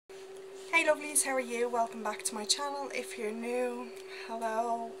Hey lovelies, how are you? Welcome back to my channel. If you're new,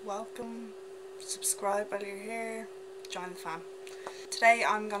 hello, welcome, subscribe while you're here, join the fam. Today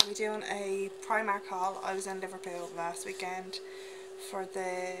I'm going to be doing a Primark haul. I was in Liverpool last weekend for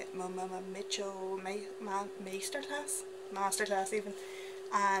the Mitchell Masterclass even,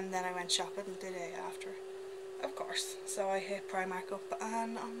 and then I went shopping the day after, of course. So I hit Primark up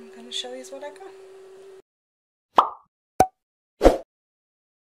and I'm going to show you what I got.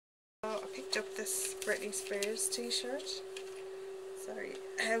 I picked up this Britney Spears t-shirt. Sorry,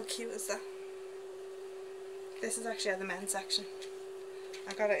 how cute is that? This is actually at the men's section.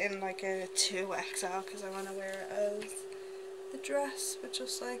 I got it in like a 2XL because I want to wear it as the dress, but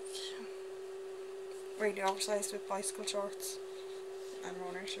just like really oversized with bicycle shorts and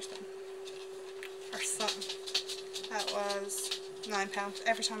runners or something. That was £9.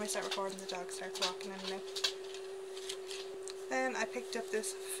 Every time I start recording the dog starts walking in now. Then I picked up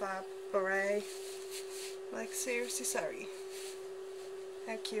this fab beret. Like seriously, sorry.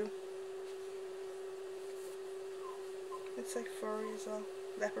 How cute. It's like furry as well.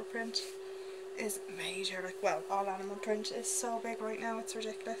 Leopard print is major. Like, well, all animal print is so big right now, it's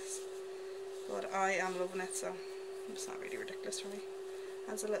ridiculous. But I am loving it, so it's not really ridiculous for me. It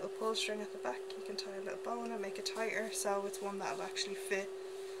has a little pull string at the back. You can tie a little bow on it, make it tighter, so it's one that will actually fit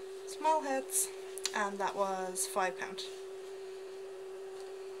small heads. And that was £5.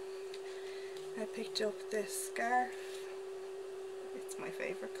 I picked up this scarf. It's my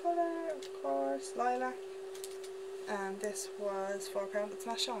favourite colour, of course, lilac. And this was £4. It's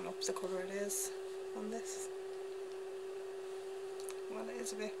not showing up the colour it is on this. Well, it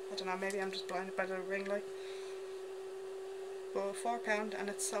is a bit, I don't know, maybe I'm just blinded by the ring light. But £4 and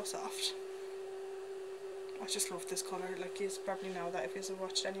it's so soft. I just love this colour. Like, you probably know that if you've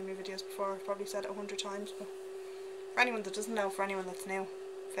watched any of my videos before. I've probably said it 100 times, but for anyone that doesn't know, for anyone that's new,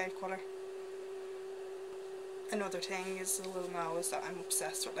 favourite colour. Another thing is, will know, is that I'm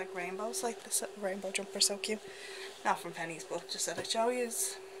obsessed with like rainbows. Like this rainbow jumper, so cute. Not from Pennies, but just that I show you.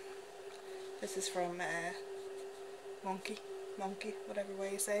 This is from Monkey, whatever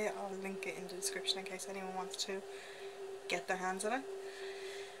way you say it. I'll link it in the description in case anyone wants to get their hands on it.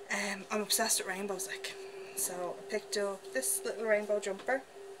 I'm obsessed with rainbows, like. So I picked up this little rainbow jumper.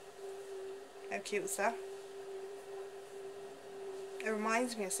 How cute is that? It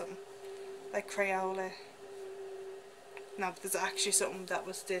reminds me of something like Crayola. No, but there's actually something that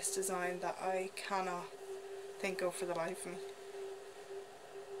was this design that I cannot think of for the life of me.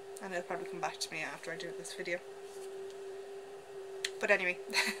 And it'll probably come back to me after I do this video. But anyway,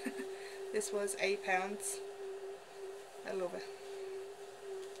 this was £8. I love it.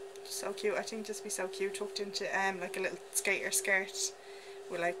 So cute. I think this would be so cute tucked into like a little skater skirt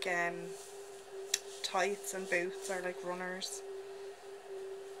with like tights and boots, or like runners.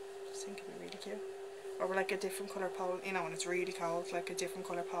 Just think it'd be really cute. Or with like a different colour pole, you know, when it's really cold, like a different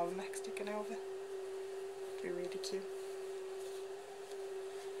colour pole neck sticking out of it. It'd be really cute.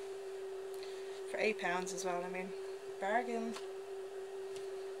 For £8 as well, I mean, bargain.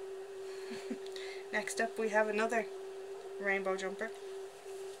 Next up we have another rainbow jumper.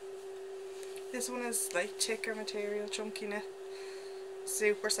 This one is like thicker material, chunky knit,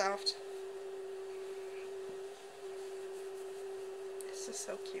 super soft. This is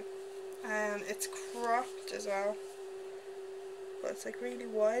so cute. And it's cropped as well, but it's like really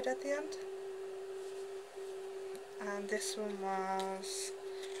wide at the end. And this one was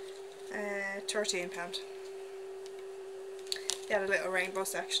 £13. They had a little rainbow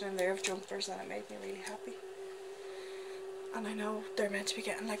section in there of jumpers and it made me really happy. And I know they're meant to be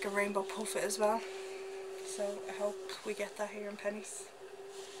getting like a rainbow puffet as well, so I hope we get that here in Pennies,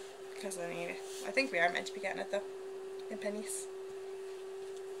 because I need it. I think we are meant to be getting it though, in Pennies.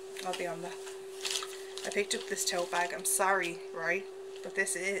 I'll be on that. I picked up this tote bag. I'm sorry, right? But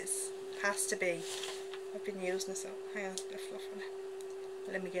this has to be. I've been using it, so hang on, they're fluffing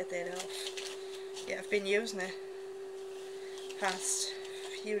it. Let me get that off. Yeah, I've been using it past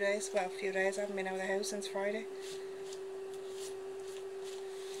few days. Well, a few days. I haven't been out of the house since Friday.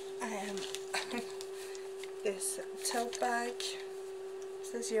 This tote bag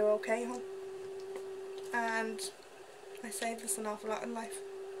says "You okay, hon?" And I say this an awful lot in life.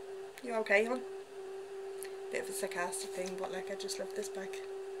 You okay, hon? Bit of a sarcastic thing, but like, I just love this bag.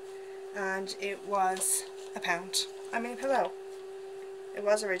 And it was £1. I mean, hello. It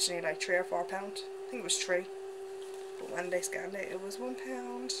was originally like £3 or £4. I think it was 3. But when they scanned it, it was £1.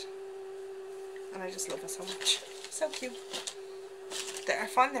 And I just love it so much. So cute. I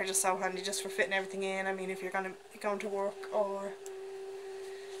find they're just so handy just for fitting everything in. I mean, if you're going to work or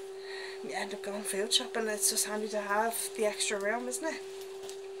you end up going food shopping, it's just handy to have the extra room, isn't it?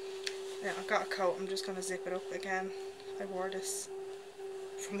 Yeah, I've got a coat, I'm just going to zip it up again. I wore this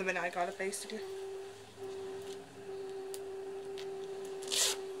from the minute I got it basically.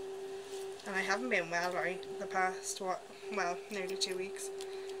 And I haven't been well right the past, well, nearly 2 weeks.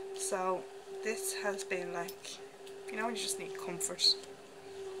 So this has been like, you know when you just need comfort.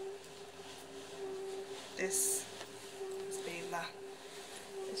 This has been that.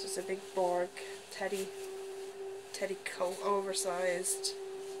 It's just a big Borg teddy coat, oversized.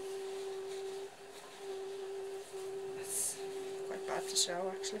 It's quite bad to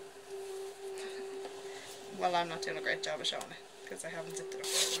show actually. Well, I'm not doing a great job of showing it because I haven't zipped it up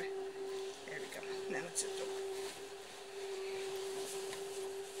all the way. There we go. Now it's zipped up.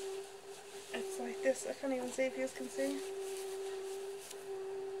 It's like this. I can't even see if you can see.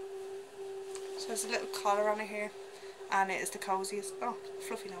 So there's a little collar on it here, and it is the coziest. Oh,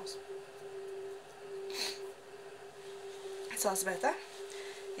 fluffy nose. So that's about that.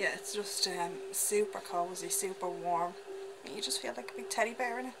 Yeah, it's just super cozy, super warm. You just feel like a big teddy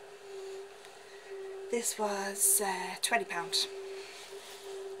bear in it. This was £20.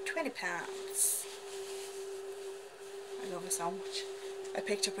 £20. I love it so much. I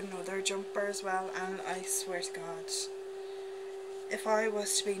picked up another jumper as well, and I swear to God, if I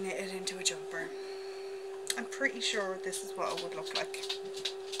was to be knitted into a jumper, I'm pretty sure this is what it would look like.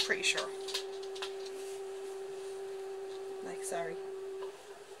 Pretty sure. Like, sorry.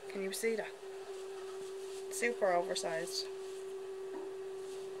 Can you see that? Super oversized.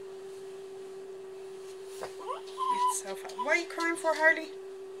 It's so fun. What are you crying for, Harley?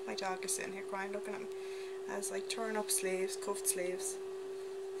 My dog is sitting here crying, looking at me. Has like torn up sleeves, cuffed sleeves.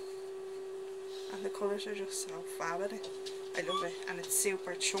 And the colours are just so fab in it. I love it. And it's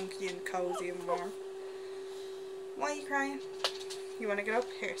super chunky and cozy and warm. Why are you crying? You want to get up?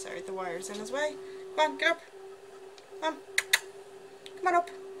 Here, sorry, the wire's in his way. Come on, get up. Come on. Come on up.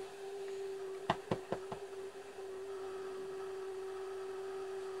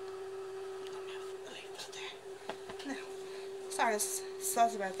 No. Sorry,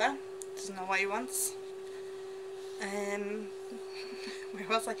 sorry about that. Doesn't know what he wants. Where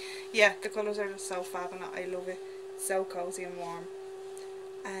was I? Yeah, the colours are just so fab and I love it. So cozy and warm.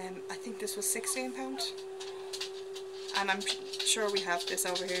 I think this was £16. And I'm sure we have this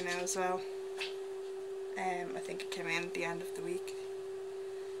over here now as well. I think it came in at the end of the week.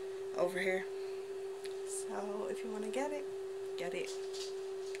 Over here. So if you want to get it, get it.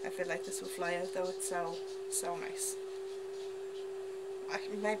 I feel like this will fly out though. It's so nice.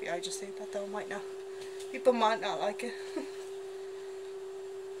 Maybe I just think that though, might not. People might not like it.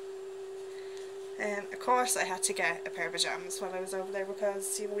 Of course I had to get a pair of pyjamas while I was over there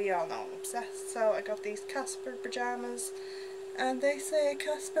because we all know I'm obsessed. So I got these Casper pyjamas and they say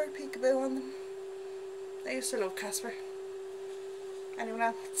Casper peekaboo on them. I used to love Casper. Anyone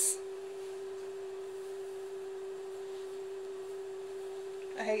else?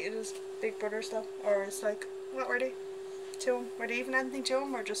 I hated his big brother stuff, or it's like, what were they to him? Were they even anything to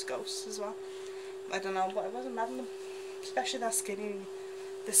him or just ghosts as well? I don't know, but I wasn't mad at them. Especially that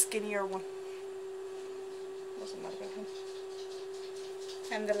the skinnier one. Wasn't mad about him.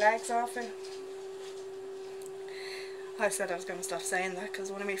 And the legs off it. I said I was going to stop saying that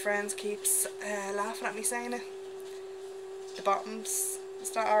because one of my friends keeps laughing at me saying it. The bottoms. Is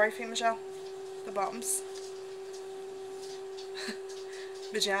that alright for you, Michelle? The bottoms.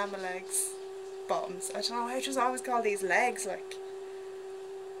 Pyjama legs. Bottoms. I don't know, I just always call these legs like.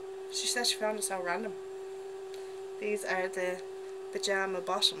 She said she found it so random. These are the pyjama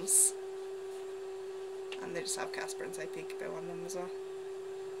bottoms. And they just have Casper and say peekaboo on them as well.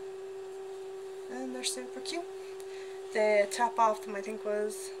 And they're super cute. The top off them I think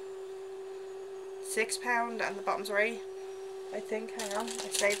was £6 and the bottoms were £8. I think, hang on, I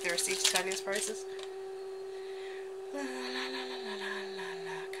saved the receipt to tell you his prices. La la la la la la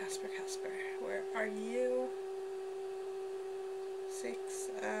la, Casper, where are you? 6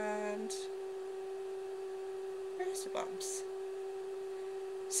 and... where's the bottoms?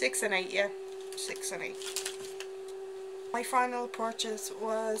 6 and 8, yeah. 6 and 8. My final purchase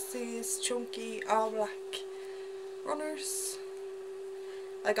was these chunky all black runners.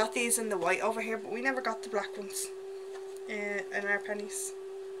 I got these in the white over here, but we never got the black ones in our pennies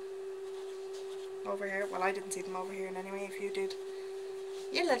over here. Well, I didn't see them over here in any way. If you did,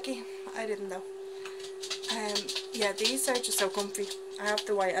 you're lucky. I didn't though. Yeah, these are just so comfy. I have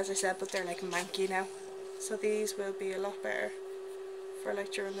the white as I said, but they're like manky now, so these will be a lot better for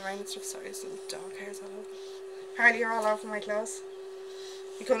like during the rain and stuff. Sorry, there's little dog hairs all over. Harley, you're all over my clothes.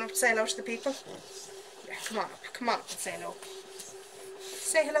 You coming up to say hello to the people? Yeah, come on up and say hello.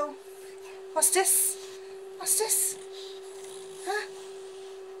 Say hello. What's this? What's this? Huh?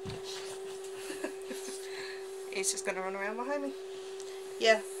 He's just going to run around behind me.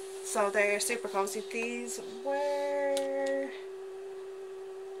 Yeah, so they're super cozy. These were...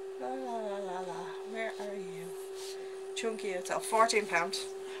 La la la la la. Where are you? Chunky, it's £14.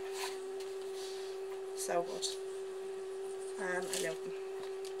 So good. And I love them.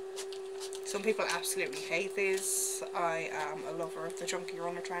 Some people absolutely hate these. I am a lover of the chunky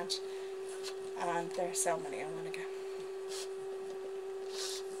runner trend. And there's so many I'm going to get.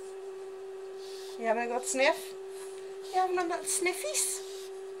 You having a good sniff? You having a little sniffies?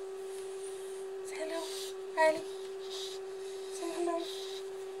 Say hello, Harley. Say hello.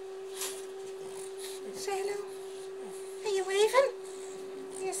 Say hello. Are you waving?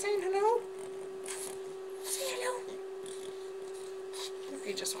 Are you saying hello? Say hello.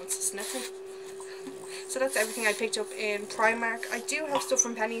 He just wants to sniff him. So that's everything I picked up in Primark. I do have stuff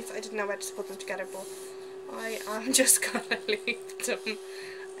from Pennies. I didn't know where to put them together, but I am just gonna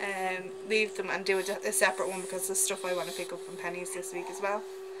leave them and do a separate one because there's stuff I want to pick up from Pennies this week as well.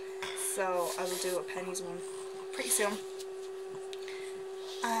 So I will do a Pennies one pretty soon.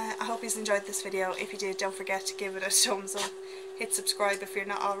 I hope you enjoyed this video. If you did, don't forget to give it a thumbs up. Hit subscribe if you're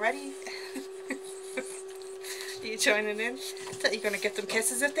not already. Are you joining in? That you're going to get them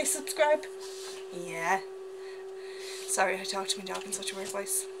kisses if they subscribe? Yeah. Sorry, I talked to my dog in such a weird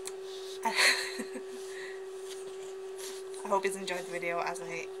voice. I hope you enjoyed the video as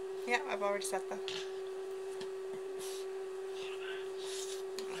I've already said that.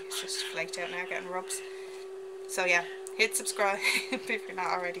 He's just flaked out now getting rubs. So yeah, hit subscribe if you're not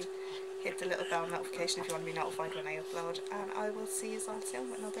already. Hit the little bell notification if you want to be notified when I upload. And I will see you all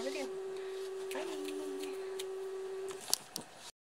soon with another video. Bye.